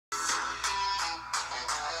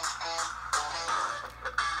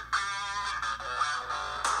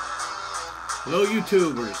Hello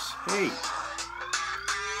YouTubers. Hey.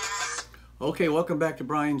 Okay, welcome back to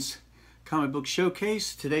Brian's Comic Book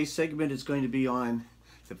Showcase. Today's segment is going to be on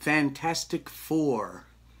the Fantastic Four.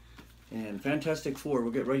 And Fantastic Four,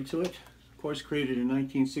 we'll get right to it. Of course, created in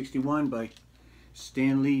 1961 by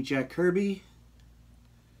Stan Lee, Jack Kirby.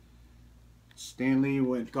 Stan Lee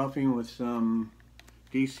went golfing with some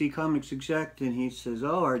DC Comics exec and he says,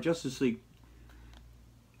 oh, our Justice League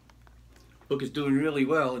book is doing really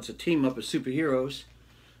well. It's a team up of superheroes.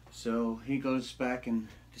 So he goes back and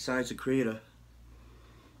decides to create a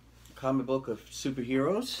comic book of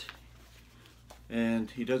superheroes.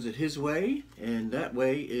 And he does it his way, and that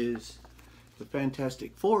way is the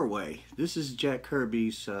Fantastic Four way. This is Jack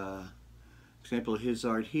Kirby's example of his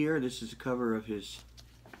art here. This is a cover of his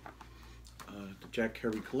the Jack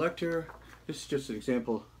Kirby Collector. This is just an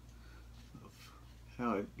example of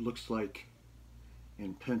how it looks like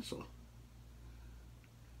in pencil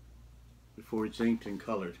before it's inked and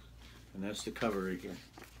colored. And that's the cover again.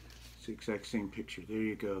 It's the exact same picture. There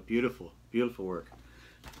you go. Beautiful, beautiful work.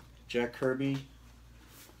 Jack Kirby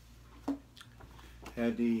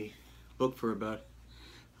had the book for about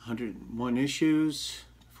 101 issues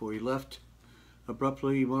before he left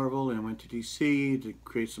abruptly Marvel and went to DC to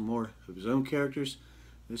create some more of his own characters.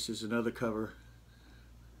 This is another cover.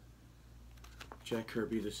 Jack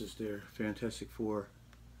Kirby, this is their Fantastic Four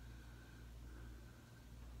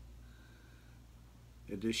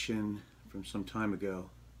edition from some time ago.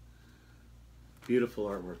 Beautiful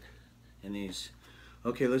artwork in these.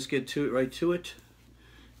 Okay, let's get to it, right to it.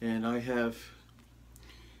 And I have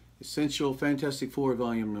Essential Fantastic Four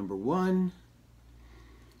Volume Number 1.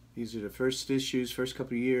 These are the first issues, first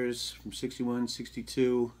couple of years from 61,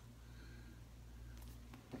 62.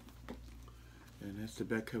 And that's the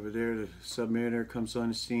back cover there. The Submariner comes on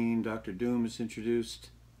the scene. Dr. Doom is introduced.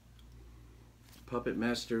 Puppet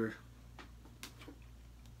Master.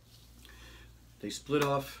 They split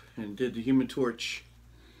off and did the Human Torch.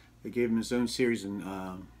 They gave him his own series in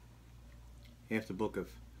half the book of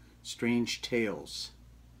Strange Tales.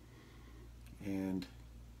 And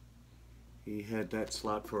he had that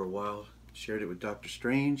slot for a while, shared it with Doctor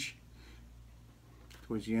Strange.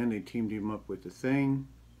 Towards the end they teamed him up with The Thing.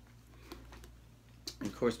 And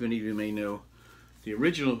of course many of you may know the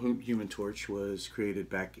original Human Torch was created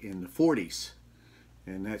back in the 40s.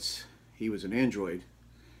 And he was an android.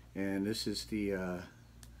 And this is the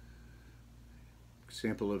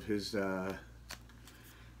example of his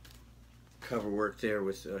cover work there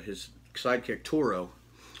with his sidekick Toro.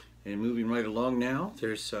 And moving right along now,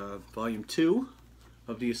 there's Volume 2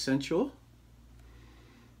 of the Essential.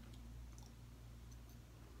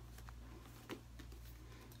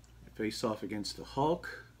 They face off against the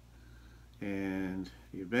Hulk and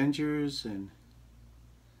the Avengers and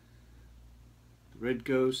the Red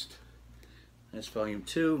Ghost. That's Volume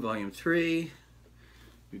 2. Volume 3,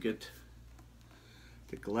 you get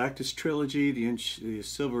the Galactus trilogy, the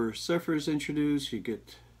Silver Surfers introduced, you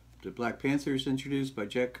get the Black Panthers introduced by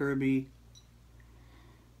Jack Kirby.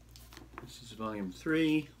 This is Volume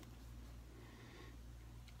 3.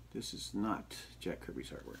 This is not Jack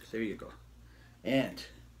Kirby's artwork. There you go. And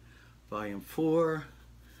Volume 4,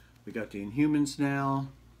 we got the Inhumans now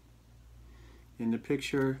in the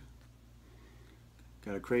picture.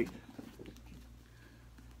 Got a great.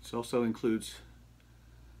 This also includes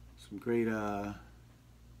some great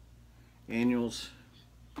annuals,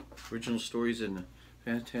 original stories in the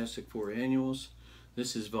Fantastic Four annuals.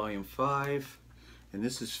 This is Volume 5, and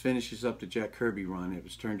this finishes up the Jack Kirby run. It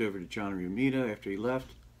was turned over to John Romita after he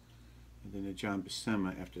left, and then to John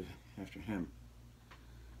Buscema after him.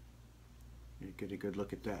 You get a good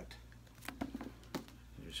look at that.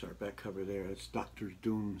 There's our back cover there. That's Dr.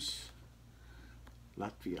 Doom's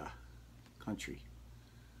Latvia country.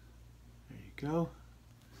 There you go.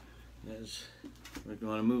 As we're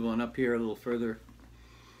going to move on up here a little further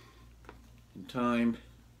in time.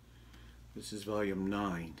 This is Volume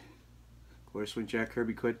 9. Of course, when Jack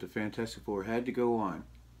Kirby quit, the Fantastic Four had to go on.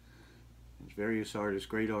 And various artists,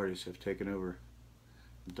 great artists, have taken over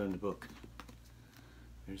and done the book.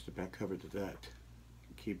 There's the back cover to that.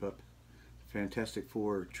 Keep up the Fantastic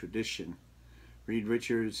Four tradition. Reed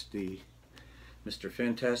Richards, the Mr.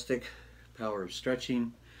 Fantastic, Power of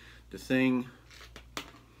Stretching, The Thing,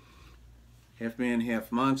 Half Man,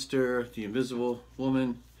 Half Monster, The Invisible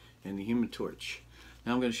Woman, and the Human Torch.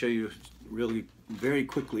 Now I'm going to show you really very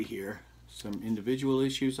quickly here some individual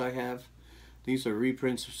issues I have. These are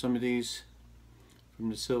reprints of some of these from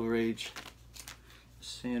the Silver Age.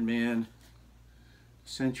 Sandman,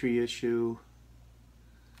 Century issue.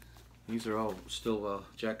 These are all still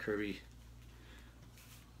Jack Kirby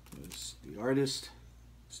was the artist.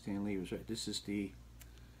 Stan Lee was right. This is the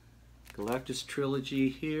Galactus trilogy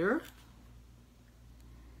here.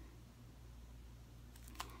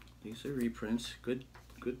 These are reprints. Good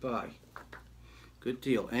buy. Good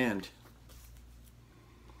deal. And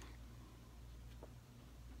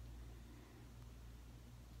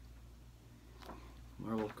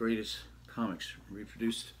Marvel Greatest Comics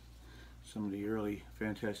reproduced some of the early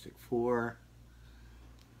Fantastic Four.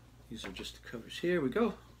 These are just the covers. Here we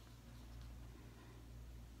go.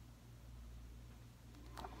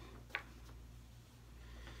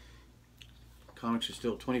 Comics are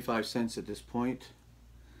still 25 cents at this point.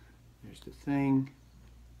 There's the Thing.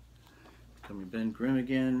 Coming Ben Grimm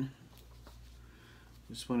again.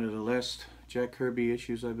 This is one of the last Jack Kirby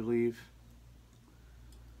issues, I believe.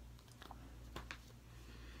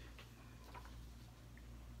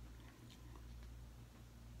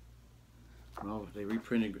 Well, they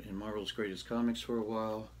reprinted in Marvel's Greatest Comics for a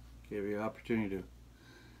while. Gave you an opportunity to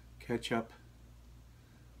catch up.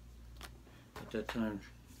 At that time,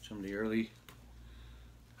 some of the early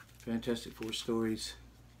Fantastic Four stories.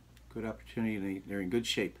 Good opportunity, and they're in good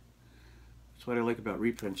shape. That's what I like about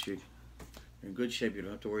reprints. You're in good shape. You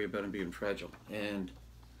don't have to worry about them being fragile. And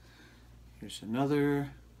here's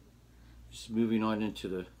another. Just moving on into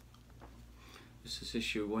the. This is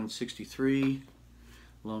issue 163.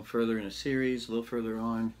 A little further in a series, a little further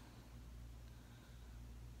on.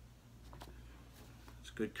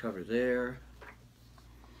 It's a good cover there.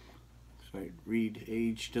 So Reed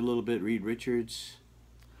aged a little bit. Reed Richards.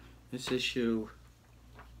 This issue.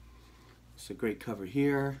 It's a great cover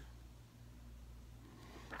here.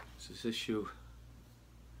 This is issue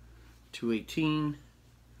 218.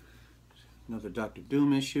 Another Doctor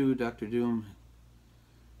Doom issue. Doctor Doom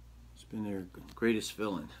has been their greatest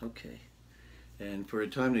villain. Okay. And for a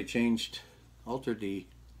time they altered the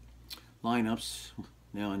lineups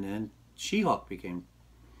now and then. She-Hulk became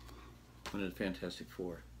one of the Fantastic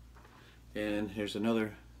Four. And here's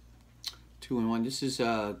another 2-in-1. This is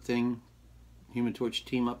a Thing, Human Torch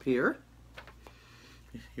team up here.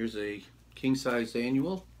 Here's a king-size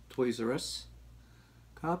annual Toys R Us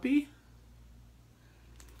copy.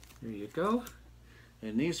 There you go.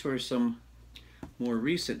 And these were some more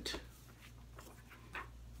recent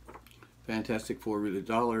Fantastic Four with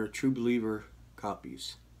 $1 True Believer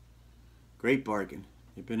copies. Great bargain.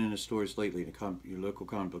 They've been in the stores lately, your local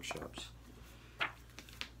comic book shops.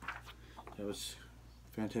 That was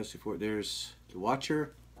Fantastic Four. There's The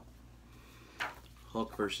Watcher,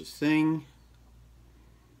 Hulk versus Thing.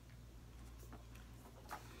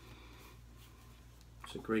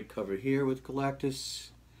 It's a great cover here with Galactus.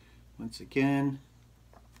 Once again,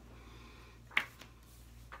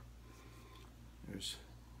 there's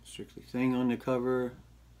Strictly Thing on the cover.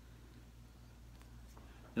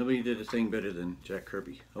 Nobody did a thing better than Jack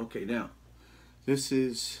Kirby. Okay, now this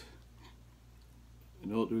is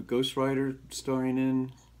an old Ghost Rider starring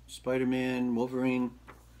in Spider-Man, Wolverine,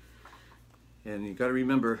 and you got to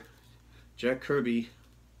remember Jack Kirby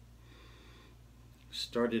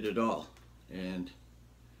started it all, and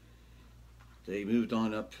they moved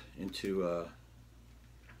on up into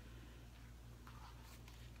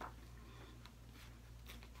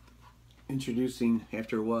introducing,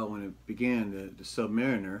 after a while when it began, the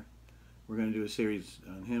Submariner. We're going to do a series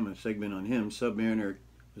on him, a segment on him. Submariner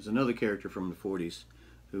was another character from the 40s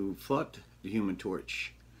who fought the Human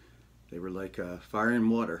Torch. They were like fire and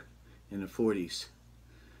water in the 40s.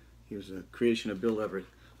 He was a creation of Bill Everett.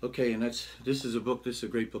 Okay, and this is a book. This is a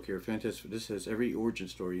great book here. Fantastic. This has every origin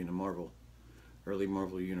story in the early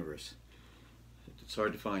Marvel universe. It's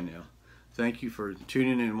hard to find now. Thank you for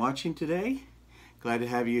tuning in and watching today. Glad to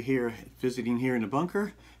have you here, visiting here in the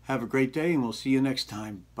bunker. Have a great day, and we'll see you next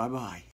time. Bye-bye.